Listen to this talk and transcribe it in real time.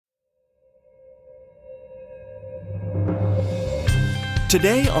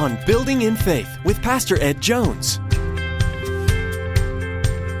Today on Building in Faith with Pastor Ed Jones.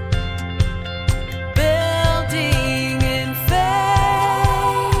 Building in faith.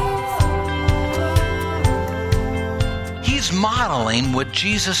 He's modeling what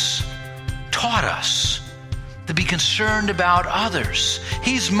Jesus taught us, to be concerned about others.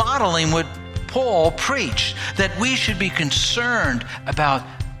 He's modeling what Paul preached, that we should be concerned about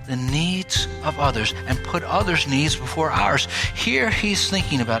the needs of others and put others' needs before ours. Here he's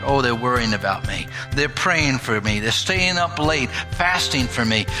thinking about, they're worrying about me. They're praying for me. They're staying up late, fasting for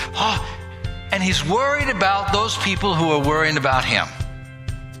me. And he's worried about those people who are worrying about him.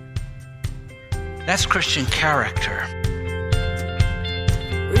 That's Christian character.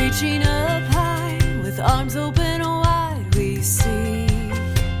 Reaching up high with arms open wide, we see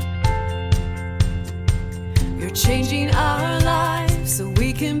you're changing our lives so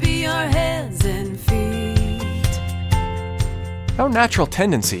we can be our hands and feet. Our natural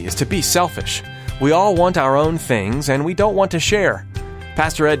tendency is to be selfish. We all want our own things and we don't want to share.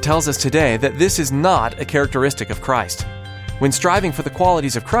 Pastor Ed tells us today that this is not a characteristic of Christ. When striving for the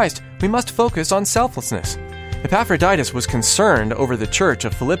qualities of Christ, we must focus on selflessness. Epaphroditus was concerned over the church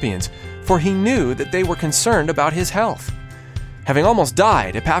of Philippians, for he knew that they were concerned about his health. Having almost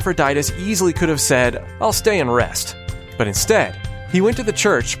died, Epaphroditus easily could have said, "I'll stay and rest." But instead, he went to the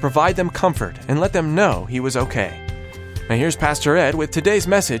church to provide them comfort and let them know he was okay. Now here's Pastor Ed with today's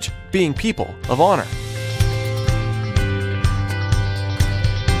message, Being People of Honor.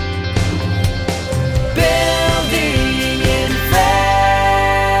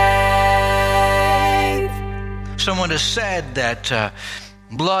 Someone has said that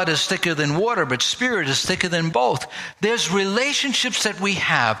blood is thicker than water, but spirit is thicker than both. There's relationships that we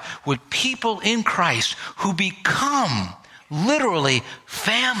have with people in Christ who become literally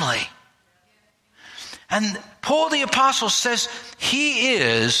family. And Paul the Apostle says, he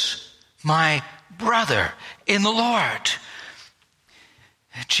is my brother in the Lord.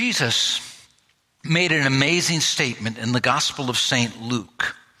 Jesus made an amazing statement in the Gospel of St.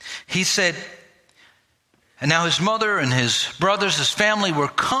 Luke. He said, and now his mother and his brothers, his family were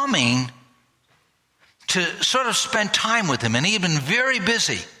coming to sort of spend time with him. And he had been very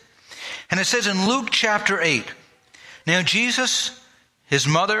busy. And it says in Luke chapter 8, now Jesus, his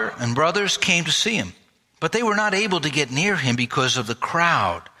mother and brothers came to see him. But they were not able to get near him because of the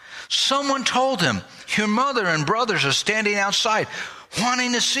crowd. Someone told him, your mother and brothers are standing outside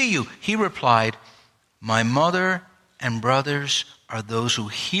wanting to see you. He replied, my mother and brothers are those who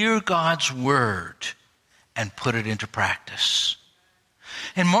hear God's word and put it into practice.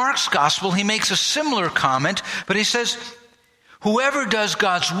 In Mark's gospel, he makes a similar comment, but he says, whoever does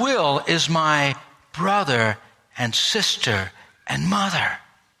God's will is my brother and sister and mother.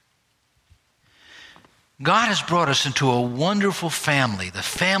 God has brought us into a wonderful family, the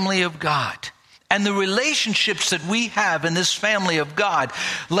family of God. And the relationships that we have in this family of God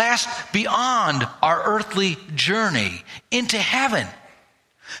last beyond our earthly journey into heaven.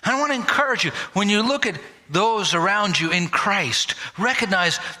 I want to encourage you, when you look at those around you in Christ,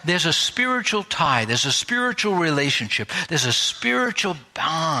 recognize there's a spiritual tie, there's a spiritual relationship, there's a spiritual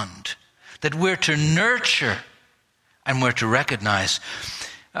bond that we're to nurture and we're to recognize.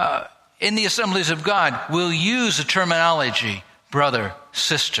 In the Assemblies of God, we'll use the terminology brother,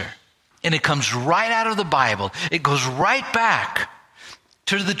 sister, and it comes right out of the Bible. It goes right back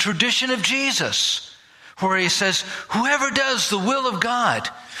to the tradition of Jesus, where he says, whoever does the will of God,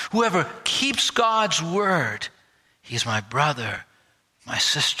 whoever keeps God's word, he's my brother, my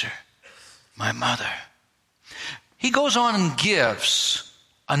sister, my mother. He goes on and gives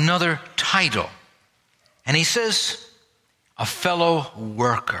another title. And he says, a fellow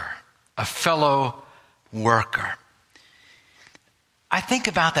worker, a fellow worker. I think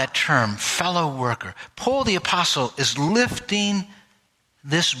about that term, fellow worker. Paul the Apostle is lifting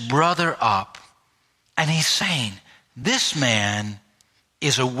this brother up, and he's saying, this man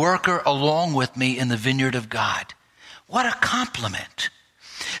is a worker along with me in the vineyard of God. What a compliment.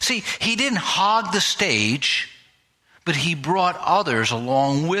 See, he didn't hog the stage, but he brought others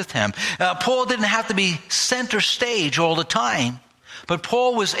along with him. Paul didn't have to be center stage all the time, but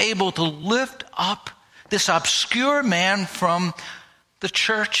Paul was able to lift up this obscure man from the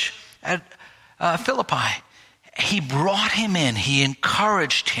church at Philippi. He brought him in. He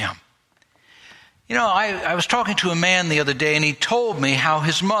encouraged him. You know, I was talking to a man the other day, and he told me how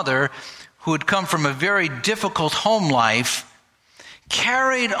his mother, who had come from a very difficult home life,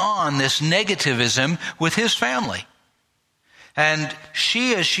 carried on this negativism with his family. And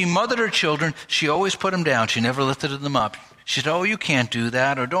she, as she mothered her children, she always put them down. She never lifted them up. She said, you can't do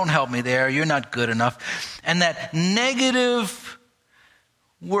that, or don't help me there, you're not good enough. And that negative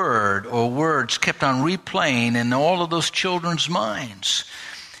word or words kept on replaying in all of those children's minds.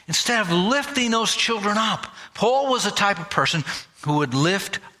 Instead of lifting those children up, Paul was the type of person who would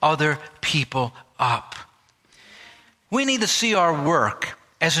lift other people up. We need to see our work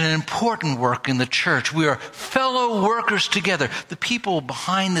as an important work in the church. We are fellow workers together. The people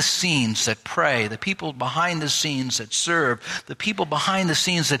behind the scenes that pray, the people behind the scenes that serve, the people behind the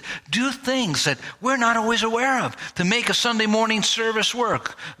scenes that do things that we're not always aware of to make a Sunday morning service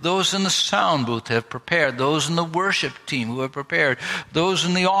work. Those in the sound booth have prepared. Those in the worship team who have prepared. Those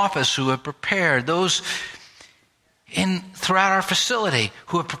in the office who have prepared. Those throughout our facility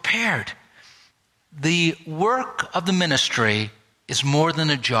who have prepared. The work of the ministry is more than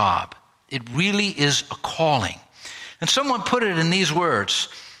a job. It really is a calling. And someone put it in these words: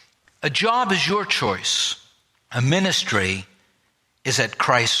 a job is your choice. A ministry is at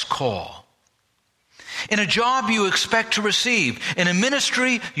Christ's call. In a job, you expect to receive. In a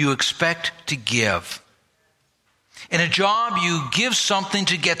ministry, you expect to give. In a job, you give something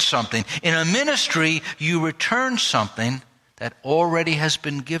to get something. In a ministry, you return something that already has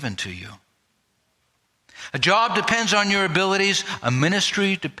been given to you. A job depends on your abilities. A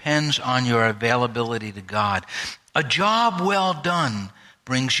ministry depends on your availability to God. A job well done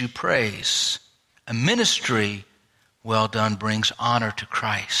brings you praise. A ministry well done brings honor to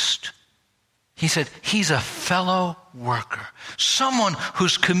Christ. He said he's a fellow worker, someone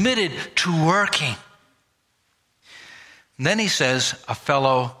who's committed to working. And then he says a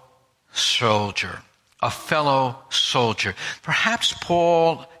fellow soldier, a fellow soldier. Perhaps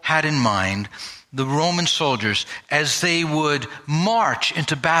Paul had in mind the Roman soldiers as they would march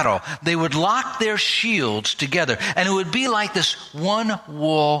into battle. They would lock their shields together, and it would be like this one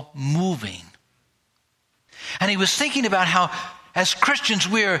wall moving. And he was thinking about how, as Christians,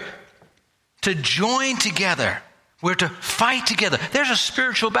 we're to join together. We're to fight together. There's a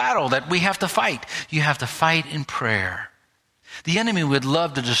spiritual battle that we have to fight. You have to fight in prayer. The enemy would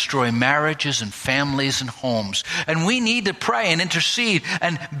love to destroy marriages and families and homes. And we need to pray and intercede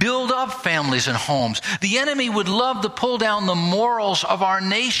and build up families and homes. The enemy would love to pull down the morals of our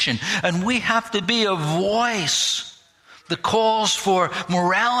nation. And we have to be a voice that calls for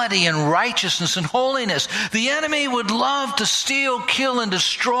morality and righteousness and holiness. The enemy would love to steal, kill, and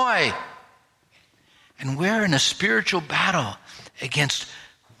destroy. And we're in a spiritual battle against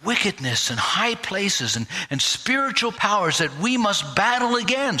wickedness and high places and spiritual powers that we must battle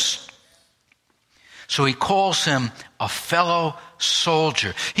against. So he calls him a fellow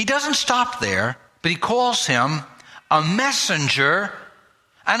soldier. He doesn't stop there, but he calls him a messenger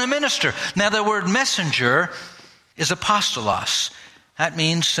and a minister. Now the word messenger is apostolos. That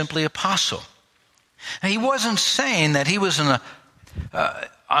means simply apostle. Now, he wasn't saying that he was an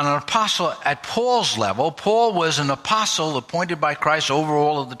apostle at Paul's level. Paul was an apostle appointed by Christ over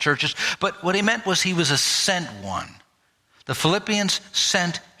all of the churches. But what he meant was he was a sent one. The Philippians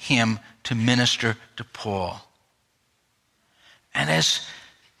sent him to minister to Paul. And as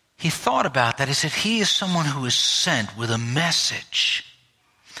he thought about that, he said, he is someone who is sent with a message.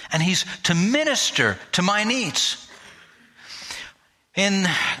 And he's to minister to my needs. In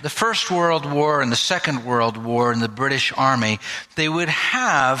the First World War and the Second World War in the British Army, they would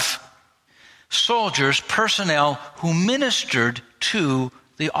have soldiers, personnel, who ministered to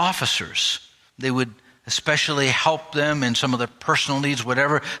the officers. They would especially help them in some of the personal needs,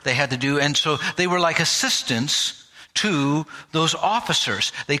 whatever they had to do. And so they were like assistants to those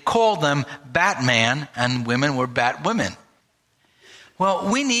officers. They called them Batman, and women were Batwomen. Well,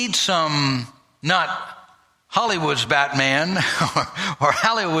 we need some, not Hollywood's Batman or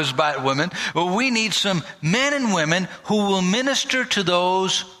Hollywood's Batwoman, but we need some men and women who will minister to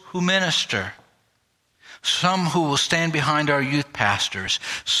those who minister. Some who will stand behind our youth pastors.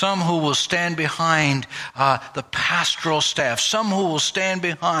 Some who will stand behind the pastoral staff. Some who will stand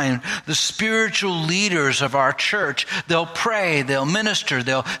behind the spiritual leaders of our church. They'll pray, they'll minister,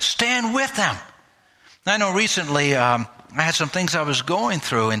 they'll stand with them. I know recently I had some things I was going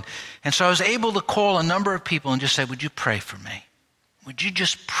through, and so I was able to call a number of people and just say, would you pray for me? Would you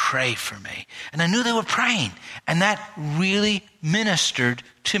just pray for me? And I knew they were praying, and that really ministered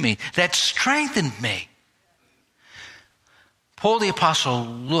to me. That strengthened me. Paul the Apostle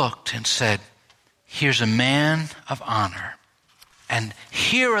looked and said, here's a man of honor, and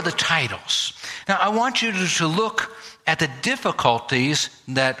here are the titles. Now, I want you to look at the difficulties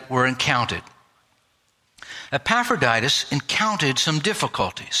that were encountered. Epaphroditus encountered some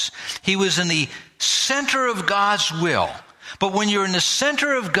difficulties. He was in the center of God's will. But when you're in the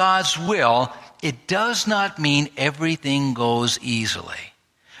center of God's will, it does not mean everything goes easily.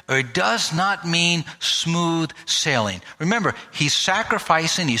 or it does not mean smooth sailing. Remember, he's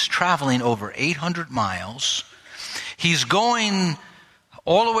sacrificing, he's traveling over 800 miles. He's going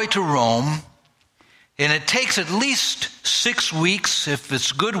all the way to Rome, and it takes at least 6 weeks if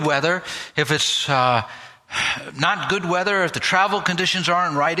it's good weather. If it's not good weather, if the travel conditions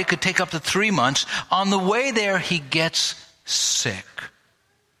aren't right, it could take up to 3 months. On the way there, he gets sick.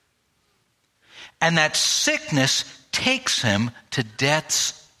 And that sickness takes him to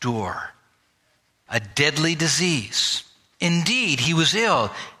death's door, a deadly disease. Indeed, he was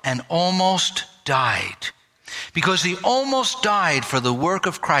ill and almost died, because he almost died for the work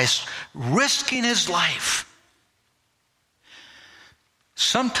of Christ, risking his life.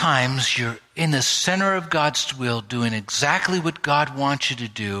 Sometimes you're in the center of God's will, doing exactly what God wants you to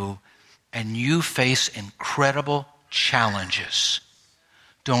do, and you face incredible challenges.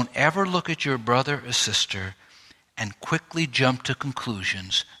 Don't ever look at your brother or sister and quickly jump to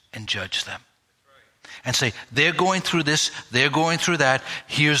conclusions and judge them. And say, they're going through this, they're going through that,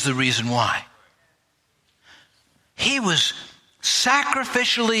 here's the reason why. He was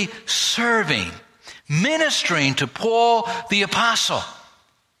sacrificially serving, ministering to Paul the apostle.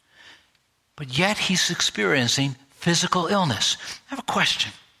 But yet he's experiencing physical illness. I have a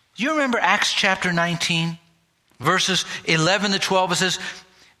question. Do you remember Acts chapter 19, verses 11 to 12? It says,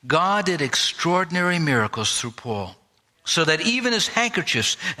 God did extraordinary miracles through Paul, so that even his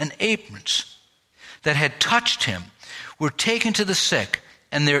handkerchiefs and aprons that had touched him were taken to the sick,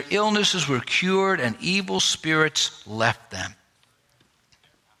 and their illnesses were cured, and evil spirits left them.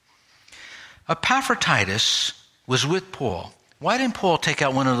 Epaphroditus was with Paul. Why didn't Paul take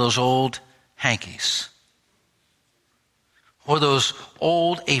out one of those old hankies or those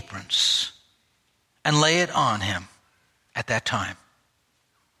old aprons and lay it on him at that time?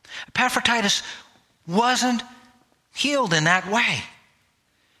 Epaphroditus wasn't healed in that way.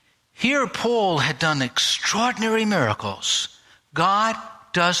 Here Paul had done extraordinary miracles. God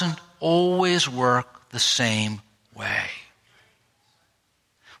doesn't always work the same way.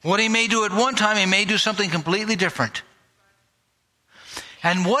 What he may do at one time, he may do something completely different.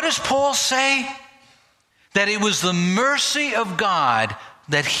 And what does Paul say? That it was the mercy of God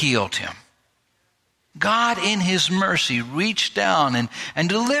that healed him. God in his mercy reached down and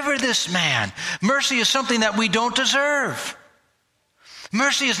delivered this man. Mercy is something that we don't deserve.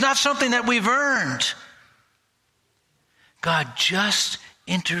 Mercy is not something that we've earned. God just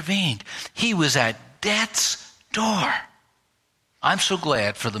intervened. He was at death's door. I'm so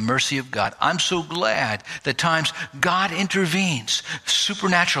glad for the mercy of God. I'm so glad that times God intervenes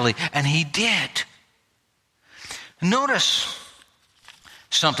supernaturally, and he did. Notice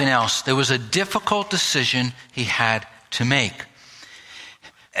something else. There was a difficult decision he had to make.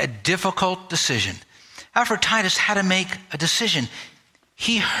 A difficult decision. Epaphroditus had to make a decision.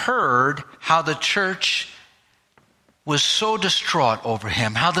 He heard how the church was so distraught over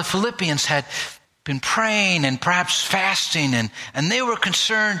him, how the Philippians had been praying and perhaps fasting, and they were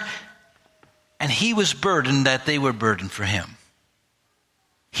concerned, and he was burdened that they were burdened for him.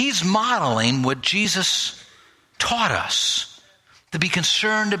 He's modeling what Jesus taught us, to be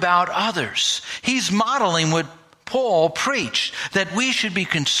concerned about others. He's modeling what Paul preached, that we should be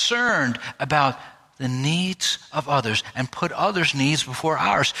concerned about the needs of others and put others' needs before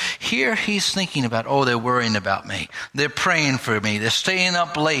ours. Here he's thinking about, oh, they're worrying about me. They're praying for me. They're staying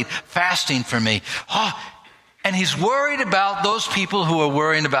up late, fasting for me. Oh, and he's worried about those people who are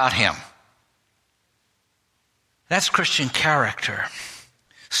worrying about him. That's Christian character.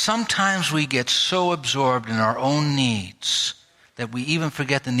 Sometimes we get so absorbed in our own needs that we even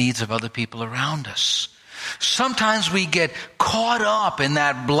forget the needs of other people around us. Sometimes we get caught up in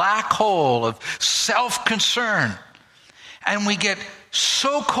that black hole of self-concern, and we get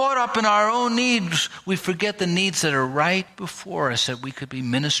so caught up in our own needs, we forget the needs that are right before us that we could be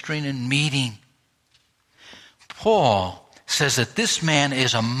ministering and meeting. Paul says that this man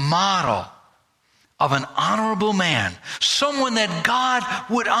is a model of an honorable man, someone that God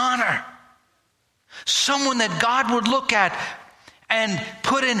would honor, someone that God would look at and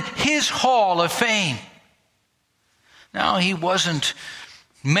put in his hall of fame. Now, he wasn't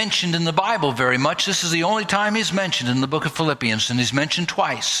mentioned in the Bible very much. This is the only time he's mentioned in the book of Philippians, and he's mentioned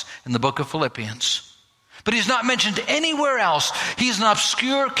twice in the book of Philippians. But he's not mentioned anywhere else. He's an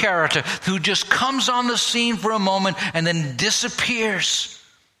obscure character who just comes on the scene for a moment and then disappears.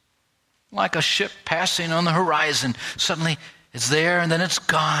 Like a ship passing on the horizon. Suddenly it's there and then it's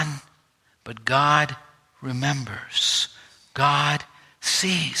gone. But God remembers. God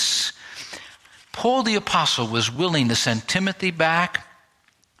sees. Paul the apostle was willing to send Timothy back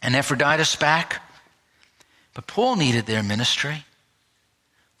and Epaphroditus back, but Paul needed their ministry.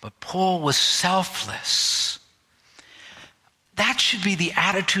 But Paul was selfless. That should be the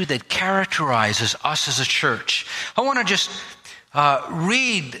attitude that characterizes us as a church. I want to just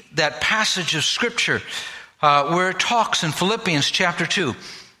read that passage of Scripture where it talks in Philippians chapter 2.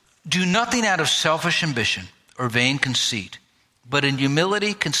 Do nothing out of selfish ambition or vain conceit, but in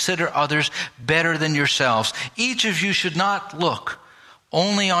humility consider others better than yourselves. Each of you should not look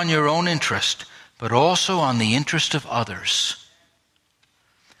only on your own interest, but also on the interest of others.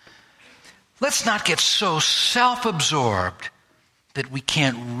 Let's not get so self-absorbed that we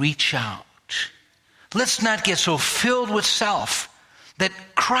can't reach out. Let's not get so filled with self that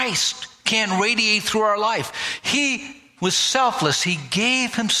Christ can't radiate through our life. He was selfless. He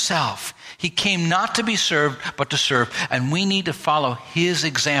gave himself. He came not to be served, but to serve. And we need to follow his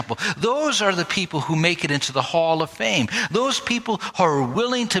example. Those are the people who make it into the Hall of Fame. Those people who are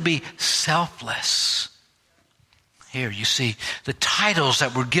willing to be selfless. Here you see the titles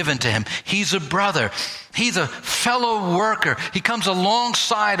that were given to him. He's a brother. He's a fellow worker. He comes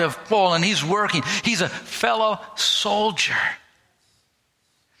alongside of Paul and he's working. He's a fellow soldier.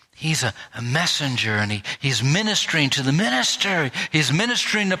 He's a messenger and he's ministering to the minister. He's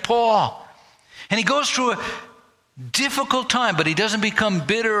ministering to Paul. And he goes through a difficult time, but he doesn't become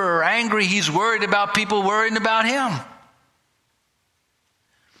bitter or angry. He's worried about people worrying about him.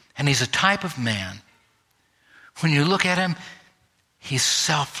 And he's a type of man. When you look at him, he's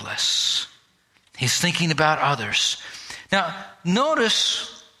selfless. He's thinking about others. Now,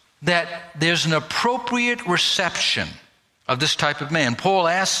 notice that there's an appropriate reception of this type of man. Paul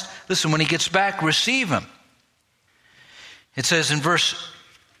asks, listen, when he gets back, receive him. It says in verse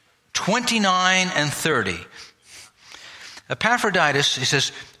 29 and 30, Epaphroditus, he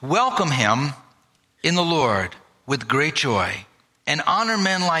says, welcome him in the Lord with great joy and honor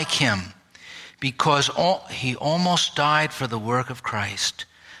men like him, because he almost died for the work of Christ,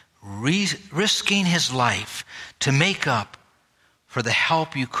 risking his life to make up for the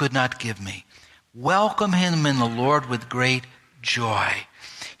help you could not give me. Welcome him in the Lord with great joy.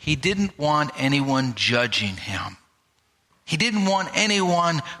 He didn't want anyone judging him. He didn't want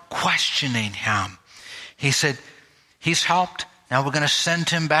anyone questioning him. He said, he's helped. Now we're going to send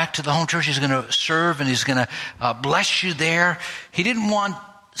him back to the home church. He's going to serve and he's going to bless you there. He didn't want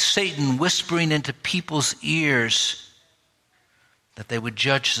Satan whispering into people's ears that they would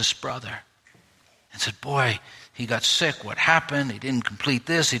judge this brother and said, boy, he got sick. What happened? He didn't complete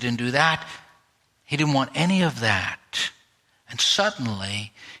this. He didn't do that. He didn't want any of that. And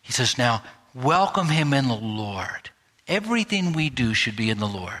suddenly he says, now welcome him in the Lord. Everything we do should be in the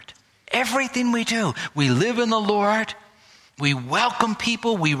Lord. Everything we do. We live in the Lord. We welcome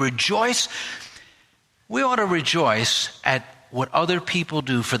people. We rejoice. We ought to rejoice at what other people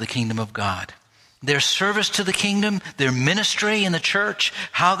do for the kingdom of God. Their service to the kingdom, their ministry in the church,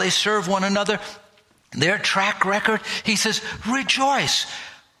 how they serve one another, their track record. He says, rejoice.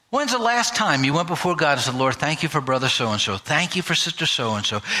 When's the last time you went before God and said, Lord, thank you for brother so-and-so. Thank you for sister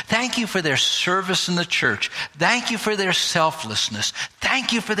so-and-so. Thank you for their service in the church. Thank you for their selflessness.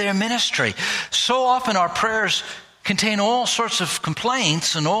 Thank you for their ministry. So often our prayers contain all sorts of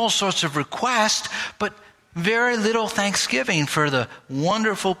complaints and all sorts of requests, but very little thanksgiving for the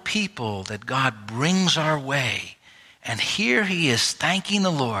wonderful people that God brings our way. And here he is thanking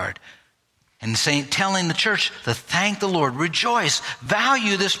the Lord and telling the church to thank the Lord, rejoice,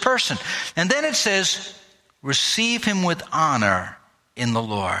 value this person. And then it says, receive him with honor in the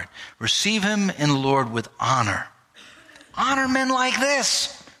Lord. Receive him in the Lord with honor. Honor men like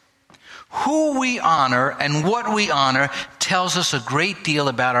this. Who we honor and what we honor tells us a great deal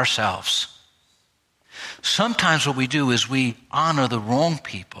about ourselves. Sometimes what we do is we honor the wrong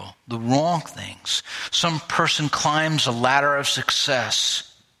people, the wrong things. Some person climbs a ladder of success.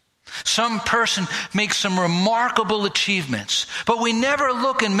 Some person makes some remarkable achievements, but we never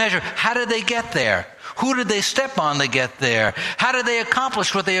look and measure, how did they get there? Who did they step on to get there? How did they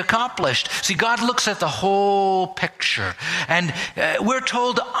accomplish what they accomplished? See, God looks at the whole picture, and we're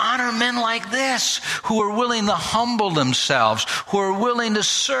told to honor men like this, who are willing to humble themselves, who are willing to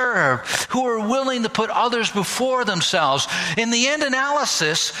serve, who are willing to put others before themselves. In the end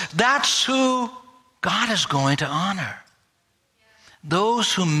analysis, that's who God is going to honor.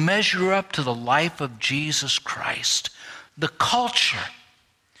 Those who measure up to the life of Jesus Christ. The culture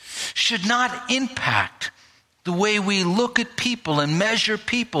should not impact the way we look at people and measure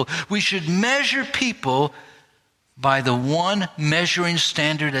people. We should measure people by the one measuring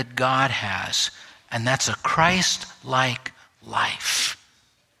standard that God has, and that's a Christ-like life.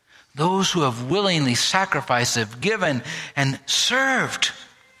 Those who have willingly sacrificed, have given and served.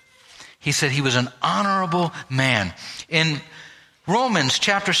 He said he was an honorable man. In Romans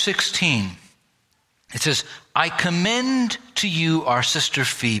chapter 16. It says, I commend to you our sister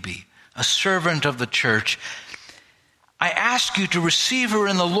Phoebe, a servant of the church. I ask you to receive her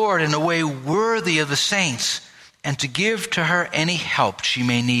in the Lord in a way worthy of the saints, and to give to her any help she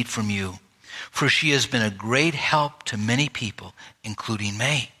may need from you. For she has been a great help to many people, including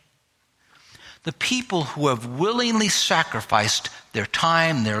me. The people who have willingly sacrificed their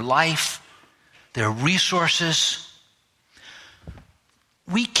time, their life, their resources.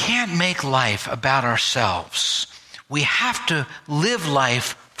 We can't make life about ourselves. We have to live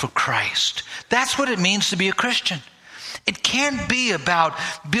life for Christ. That's what it means to be a Christian. It can't be about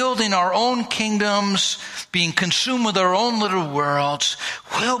building our own kingdoms, being consumed with our own little worlds.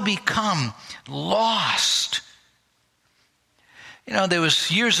 We'll become lost. You know, there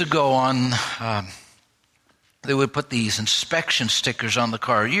was years ago they would put these inspection stickers on the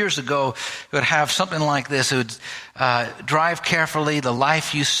car. Years ago, it would have something like this. It would drive carefully. The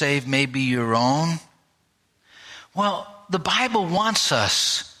life you save may be your own. Well, the Bible wants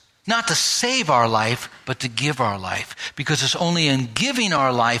us not to save our life, but to give our life. Because it's only in giving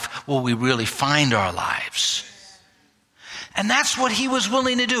our life will we really find our lives. And that's what he was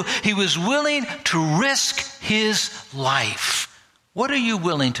willing to do. He was willing to risk his life. What are you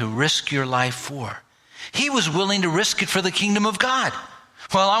willing to risk your life for? He was willing to risk it for the kingdom of God.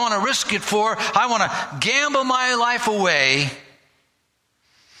 Well, I want to risk it I want to gamble my life away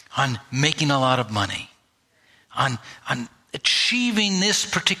on making a lot of money, on achieving this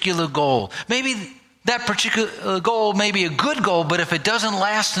particular goal. Maybe that particular goal may be a good goal, but if it doesn't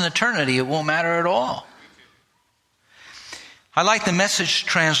last in eternity, it won't matter at all. I like the Message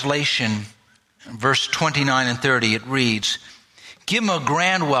translation, verse 29 and 30. It reads, give him a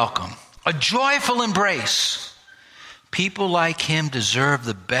grand welcome, a joyful embrace. People like him deserve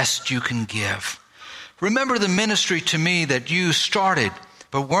the best you can give. Remember the ministry to me that you started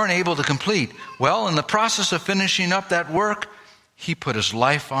but weren't able to complete. Well, in the process of finishing up that work, he put his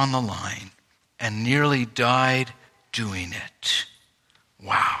life on the line and nearly died doing it.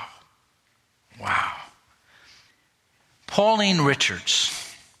 Wow. Wow. Pauline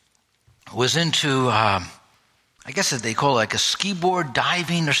Richards was into, I guess they call it like a ski board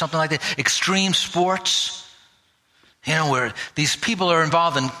diving or something like that, extreme sports. You know, where these people are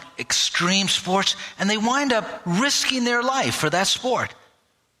involved in extreme sports and they wind up risking their life for that sport.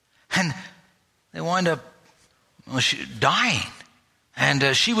 And they wind up dying.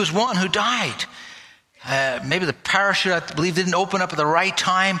 And she was one who died. Maybe the parachute, I believe, didn't open up at the right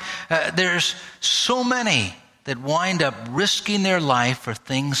time. There's so many that wind up risking their life for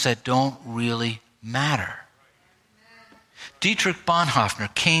things that don't really matter. Dietrich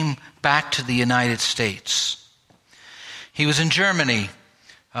Bonhoeffer came back to the United States. He was in Germany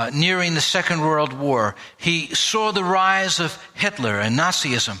nearing the Second World War. He saw the rise of Hitler and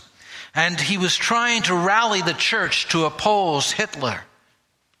Nazism. And he was trying to rally the church to oppose Hitler.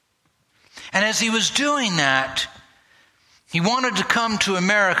 And as he was doing that, he wanted to come to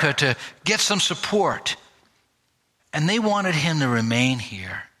America to get some support. And they wanted him to remain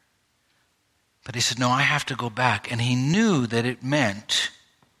here. But he said, no, I have to go back. And he knew that it meant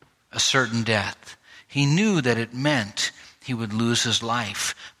a certain death. He knew that it meant he would lose his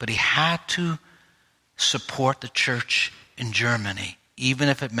life. But he had to support the church in Germany, even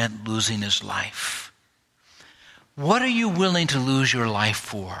if it meant losing his life. What are you willing to lose your life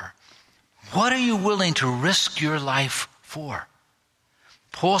for? What are you willing to risk your life for?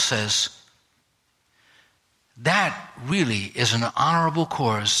 Paul says, that really is an honorable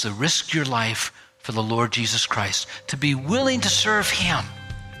cause, to risk your life for the Lord Jesus Christ, to be willing to serve him.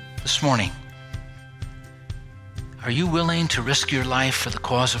 This morning, are you willing to risk your life for the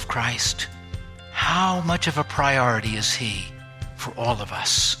cause of Christ? How much of a priority is he for all of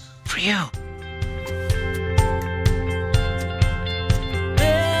us, for you?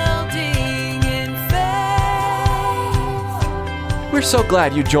 We're so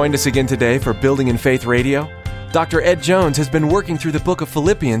glad you joined us again today for Building in Faith Radio. Dr. Ed Jones has been working through the book of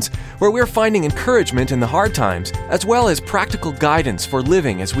Philippians, where we're finding encouragement in the hard times, as well as practical guidance for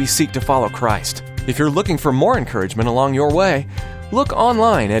living as we seek to follow Christ. If you're looking for more encouragement along your way, look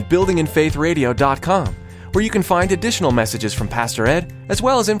online at buildinginfaithradio.com, where you can find additional messages from Pastor Ed, as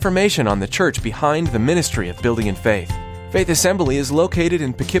well as information on the church behind the ministry of Building in Faith. Faith Assembly is located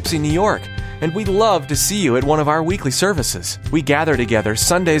in Poughkeepsie, New York, and we'd love to see you at one of our weekly services. We gather together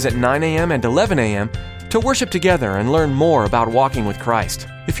Sundays at 9 a.m. and 11 a.m. to worship together and learn more about walking with Christ.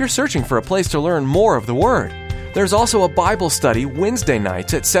 If you're searching for a place to learn more of the Word, there's also a Bible study Wednesday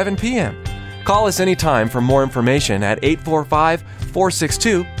nights at 7 p.m. Call us anytime for more information at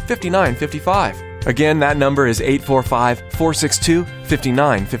 845-462-5955. Again, that number is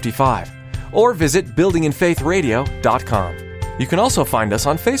 845-462-5955. Or visit buildinginfaithradio.com. You can also find us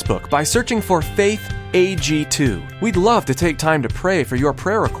on Facebook by searching for Faith AG2. We'd love to take time to pray for your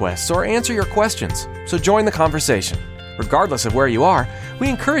prayer requests or answer your questions, so join the conversation. Regardless of where you are, we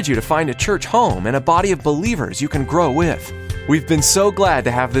encourage you to find a church home and a body of believers you can grow with. We've been so glad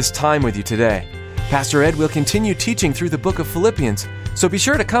to have this time with you today. Pastor Ed will continue teaching through the book of Philippians, so be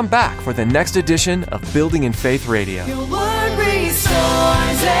sure to come back for the next edition of Building in Faith Radio. Your word restores.